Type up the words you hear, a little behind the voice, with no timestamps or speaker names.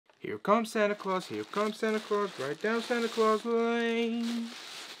Here comes Santa Claus, here comes Santa Claus, right down Santa Claus Lane.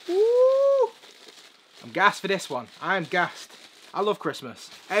 Woo! I'm gassed for this one. I'm gassed. I love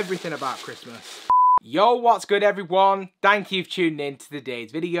Christmas. Everything about Christmas. Yo, what's good everyone? Thank you for tuning in to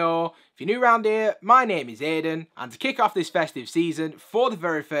today's video. If you're new around here, my name is Aiden, and to kick off this festive season, for the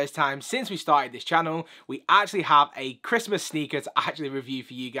very first time since we started this channel, we actually have a Christmas sneaker to actually review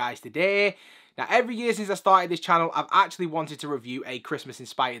for you guys today. Now, every year since I started this channel, I've actually wanted to review a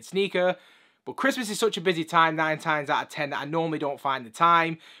Christmas-inspired sneaker, but Christmas is such a busy time, 9 times out of 10, that I normally don't find the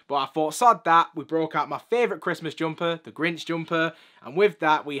time. But I thought, sod that, we broke out my favourite Christmas jumper, the Grinch jumper, and with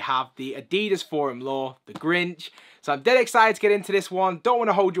that, we have the Adidas Forum Low, the Grinch. So I'm dead excited to get into this one. Don't want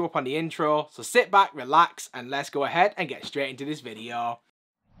to hold you up on the intro, so sit back, relax, and let's go ahead and get straight into this video.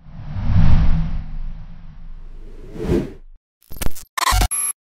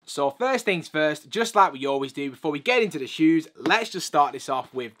 So first things first, just like we always do, before we get into the shoes, let's just start this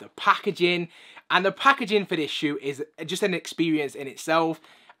off with the packaging. And the packaging for this shoe is just an experience in itself.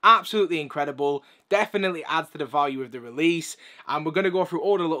 Absolutely incredible. Definitely adds to the value of the release. And we're going to go through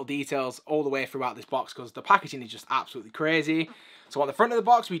all the little details all the way throughout this box because the packaging is just absolutely crazy. So on the front of the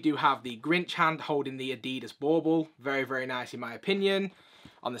box, we do have the Grinch hand holding the Adidas bauble. Very, very nice in my opinion.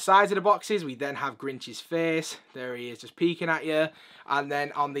 On the sides of the boxes, we then have Grinch's face. There he is, just peeking at you. And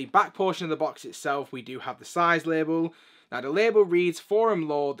then on the back portion of the box itself, we do have the size label. Now, the label reads Forum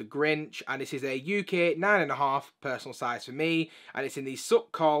Low, the Grinch, and this is a UK 9.5 personal size for me. And it's in the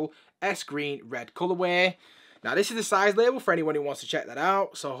Suck-Col S Green Red colourway. Now, this is the size label for anyone who wants to check that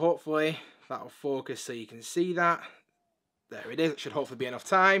out. So hopefully that'll focus so you can see that. There it is. It should hopefully be enough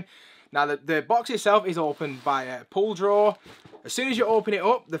time. Now, the box itself is opened by a pull drawer. As soon as you open it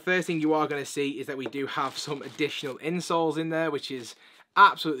up, the first thing you are going to see is that we do have some additional insoles in there, which is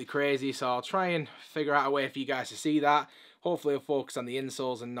absolutely crazy. So I'll try and figure out a way for you guys to see that. Hopefully it'll focus on the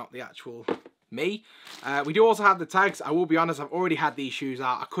insoles and not the actual me. We do also have the tags. I will be honest, I've already had these shoes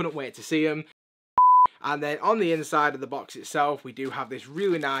out. I couldn't wait to see them. And then on the inside of the box itself, we do have this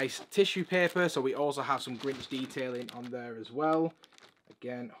really nice tissue paper. So we also have some Grinch detailing on there as well.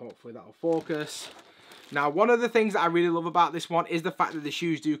 Again, hopefully that'll focus. Now, one of the things that I really love about this one is the fact that the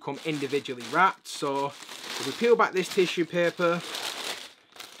shoes do come individually wrapped. So if we peel back this tissue paper,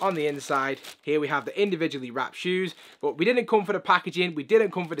 on the inside, here we have the individually wrapped shoes. But we didn't come for the packaging, we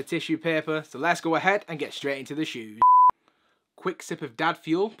didn't come for the tissue paper. So let's go ahead and get straight into the shoes. Quick sip of dad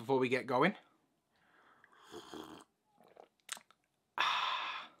fuel before we get going.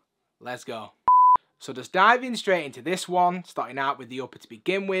 Let's go. So just diving straight into this one, starting out with the upper to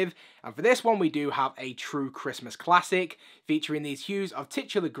begin with. And for this one, we do have a true Christmas classic, featuring these hues of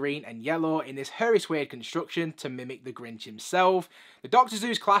titular green and yellow in this hairy suede construction to mimic the Grinch himself. The Dr.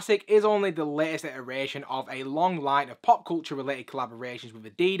 Seuss classic is only the latest iteration of a long line of pop culture related collaborations with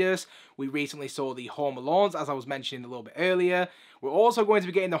Adidas. We recently saw the Home Alones, as I was mentioning a little bit earlier. We're also going to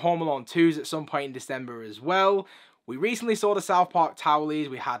be getting the Home Alone 2s at some point in December as well. We recently saw the South Park Towelies,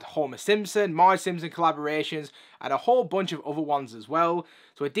 we had Homer Simpson, Marge Simpson collaborations, and a whole bunch of other ones as well.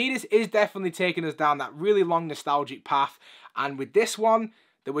 So Adidas is definitely taking us down that really long nostalgic path, and with this one,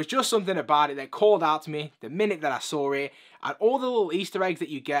 there was just something about it that called out to me the minute that I saw it, and all the little Easter eggs that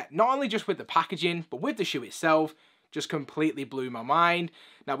you get, not only just with the packaging, but with the shoe itself, just completely blew my mind.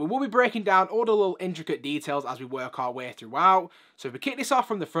 Now, we will be breaking down all the little intricate details as we work our way throughout. So if we kick this off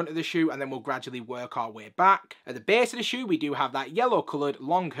from the front of the shoe, and then we'll gradually work our way back. At the base of the shoe, we do have that yellow coloured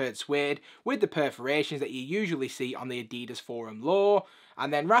long-haired suede with the perforations that you usually see on the Adidas Forum Low.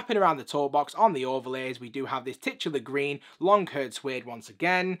 And then wrapping around the toe box on the overlays, we do have this titular green long-haired suede once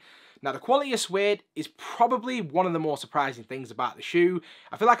again. Now, the quality of suede is probably one of the more surprising things about the shoe.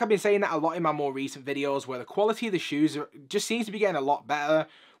 I feel like I've been saying that a lot in my more recent videos, where the quality of the shoes just seems to be getting a lot better.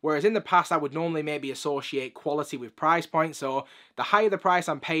 Whereas in the past, I would normally maybe associate quality with price point. So the higher the price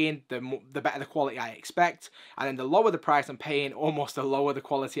I'm paying, the better the quality I expect. And then the lower the price I'm paying, almost the lower the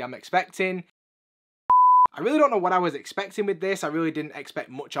quality I'm expecting. I really don't know what I was expecting with this. I really didn't expect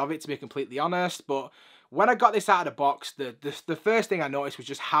much of it, to be completely honest. But when I got this out of the box, the first thing I noticed was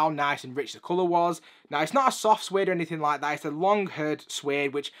just how nice and rich the colour was. Now, it's not a soft suede or anything like that. It's a long-haired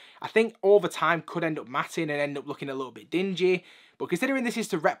suede, which I think over time could end up matting and end up looking a little bit dingy. But considering this is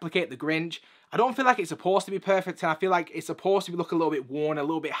to replicate the Grinch, I don't feel like it's supposed to be perfect, and I feel like it's supposed to look a little bit worn, a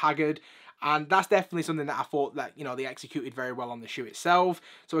little bit haggard. And that's definitely something that I thought that, you know, they executed very well on the shoe itself.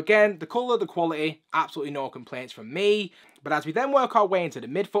 So again, the colour, the quality, absolutely no complaints from me. But as we then work our way into the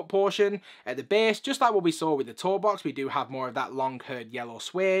midfoot portion, at the base, just like what we saw with the toe box, we do have more of that long-haired yellow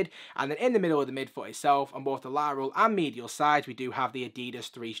suede. And then in the middle of the midfoot itself, on both the lateral and medial sides, we do have the Adidas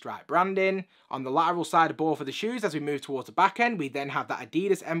 3-stripe branding. On the lateral side of both of the shoes, as we move towards the back end, we then have that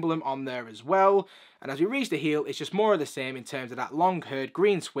Adidas emblem on there as well. And as we reach the heel, it's just more of the same in terms of that long-haired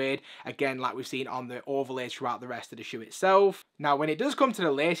green suede, again, like we've seen on the overlays throughout the rest of the shoe itself. Now, when it does come to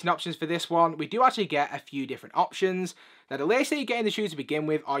the lacing options for this one, we do actually get a few different options. Now, the laces that you get in the shoe to begin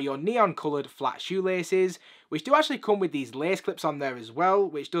with are your neon-coloured flat shoelaces, which do actually come with these lace clips on there as well,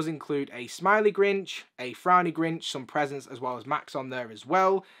 which does include a smiley Grinch, a frowny Grinch, some presents, as well as Max on there as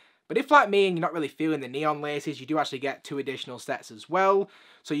well. But if, like me, and you're not really feeling the neon laces, you do actually get 2 additional sets as well.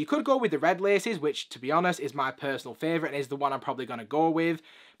 So you could go with the red laces, which, to be honest, is my personal favourite and is the one I'm probably going to go with.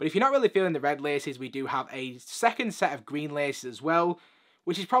 But if you're not really feeling the red laces, we do have a second set of green laces as well,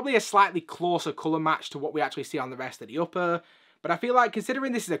 which is probably a slightly closer colour match to what we actually see on the rest of the upper. But I feel like,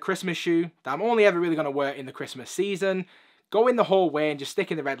 considering this is a Christmas shoe that I'm only ever really going to wear in the Christmas season, going the whole way and just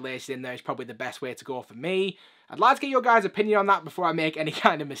sticking the red laces in there is probably the best way to go for me. I'd like to get your guys' opinion on that before I make any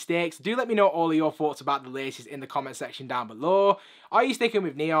kind of mistakes. Do let me know all of your thoughts about the laces in the comment section down below. Are you sticking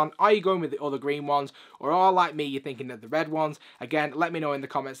with neon? Are you going with the other green ones? Or are, like me, you're thinking of the red ones? Again, let me know in the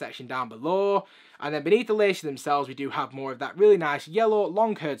comment section down below. And then beneath the laces themselves, we do have more of that really nice yellow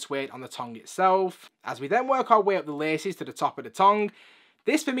long-haired suede on the tongue itself. As we then work our way up the laces to the top of the tongue,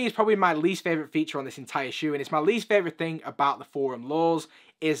 this for me is probably my least favourite feature on this entire shoe, and it's my least favourite thing about the forum lows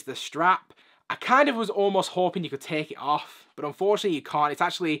is the strap. I kind of was almost hoping you could take it off, but unfortunately you can't. It's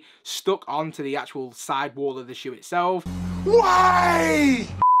actually stuck onto the actual sidewall of the shoe itself. Why?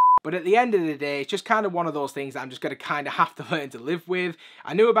 But at the end of the day, it's just kind of one of those things that I'm just going to kind of have to learn to live with.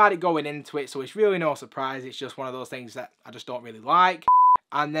 I knew about it going into it, so it's really no surprise. It's just one of those things that I just don't really like.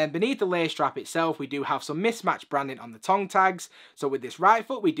 And then beneath the lace strap itself, we do have some mismatched branding on the tongue tags. So with this right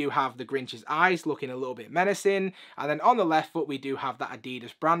foot, we do have the Grinch's eyes looking a little bit menacing. And then on the left foot, we do have that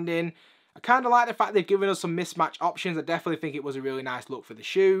Adidas branding. I kind of like the fact they've given us some mismatched options. I definitely think it was a really nice look for the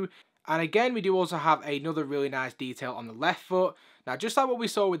shoe. And again, we do also have another really nice detail on the left foot. Now, just like what we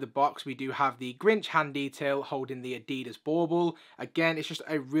saw with the box, we do have the Grinch hand detail holding the Adidas bauble. Again, it's just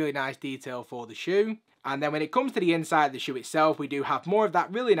a really nice detail for the shoe. And then when it comes to the inside of the shoe itself, we do have more of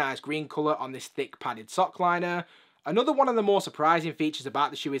that really nice green colour on this thick padded sock liner. Another one of the more surprising features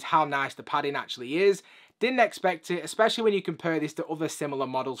about the shoe is how nice the padding actually is. Didn't expect it, especially when you compare this to other similar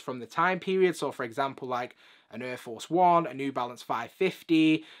models from the time period. So for example, like an Air Force 1, a New Balance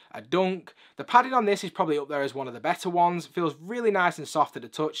 550, a Dunk. The padding on this is probably up there as one of the better ones. Feels really nice and soft to the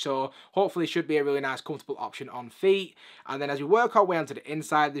touch, so hopefully should be a really nice comfortable option on feet. And then as we work our way onto the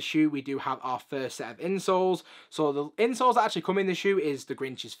inside of the shoe, we do have our first set of insoles. So the insoles that actually come in the shoe is the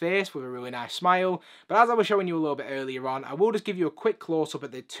Grinch's face with a really nice smile. But as I was showing you a little bit earlier on, I will just give you a quick close-up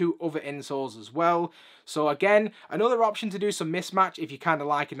at the 2 other insoles as well. So again, another option to do some mismatch if you're kind of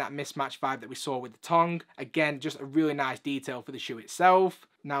liking that mismatch vibe that we saw with the tongue. Again, just a really nice detail for the shoe itself.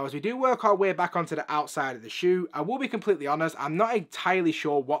 Now, as we do work our way back onto the outside of the shoe, I will be completely honest, I'm not entirely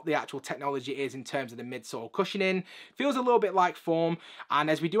sure what the actual technology is in terms of the midsole cushioning. Feels a little bit like foam, and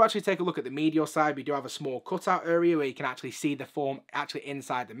as we do actually take a look at the medial side, we do have a small cutout area where you can actually see the foam actually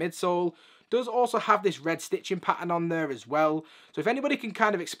inside the midsole. Does also have this red stitching pattern on there as well. So if anybody can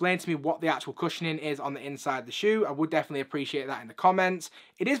kind of explain to me what the actual cushioning is on the inside of the shoe, I would definitely appreciate that in the comments.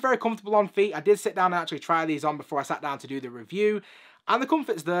 It is very comfortable on feet. I did sit down and actually try these on before I sat down to do the review. And the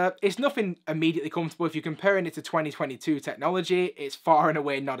comfort's there. It's nothing immediately comfortable. If you're comparing it to 2022 technology, it's far and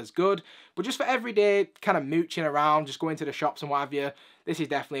away not as good. But just for everyday kind of mooching around, just going to the shops and what have you, this is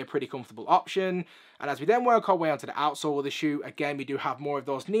definitely a pretty comfortable option. And as we then work our way onto the outsole of the shoe, again, we do have more of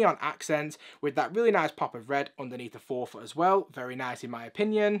those neon accents with that really nice pop of red underneath the forefoot as well. Very nice in my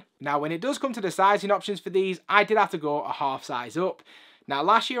opinion. Now, when it does come to the sizing options for these, I did have to go a half size up. Now,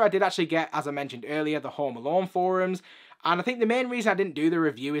 last year I did actually get, as I mentioned earlier, the Home Alone forums. And I think the main reason I didn't do the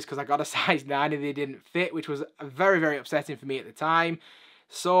review is because I got a size 9 and they didn't fit, which was very, very upsetting for me at the time.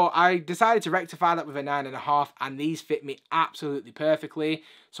 So I decided to rectify that with a 9.5, and these fit me absolutely perfectly.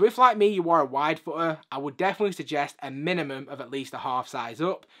 So if, like me, you are a wide footer, I would definitely suggest a minimum of at least a half size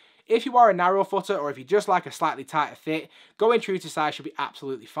up. If you are a narrow footer, or if you just like a slightly tighter fit, going true to size should be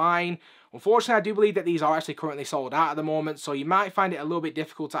absolutely fine. Unfortunately, I do believe that these are actually currently sold out at the moment, so you might find it a little bit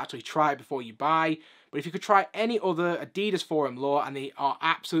difficult to actually try it before you buy. But if you could try any other Adidas forum low, and they are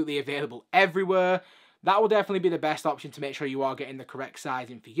absolutely available everywhere, that will definitely be the best option to make sure you are getting the correct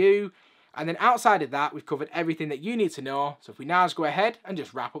sizing for you. And then outside of that, we've covered everything that you need to know. So if we now just go ahead and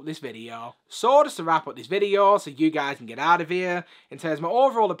just wrap up this video. So just to wrap up this video so you guys can get out of here, in terms of my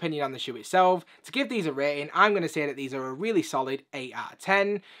overall opinion on the shoe itself, to give these a rating, I'm going to say that these are a really solid 8 out of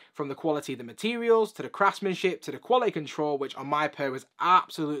 10. From the quality of the materials, to the craftsmanship, to the quality control, which on my pair was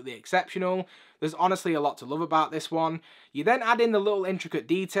absolutely exceptional. There's honestly a lot to love about this one. You then add in the little intricate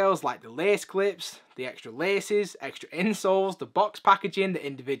details like the lace clips, the extra laces, extra insoles, the box packaging, the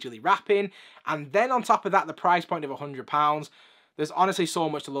individually wrapping, and then on top of that the price point of £100. There's honestly so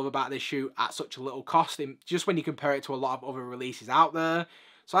much to love about this shoe at such a little cost, just when you compare it to a lot of other releases out there.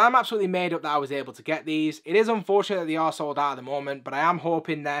 So I'm absolutely made up that I was able to get these. It is unfortunate that they are sold out at the moment, but I am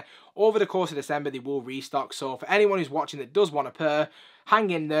hoping that over the course of December they will restock. So for anyone who's watching that does want a pair, hang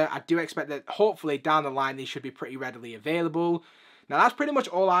in there. I do expect that hopefully down the line these should be pretty readily available. Now that's pretty much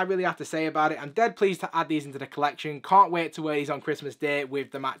all I really have to say about it. I'm dead pleased to add these into the collection. Can't wait to wear these on Christmas Day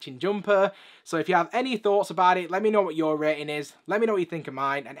with the matching jumper. So if you have any thoughts about it, let me know what your rating is. Let me know what you think of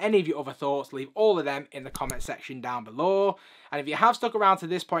mine, and any of your other thoughts, leave all of them in the comment section down below. And if you have stuck around to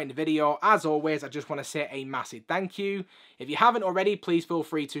this point in the video, as always, I just want to say a massive thank you. If you haven't already, please feel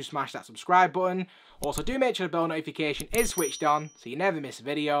free to smash that subscribe button. Also, do make sure the bell notification is switched on so you never miss a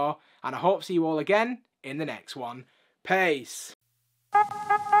video. And I hope to see you all again in the next one. Peace.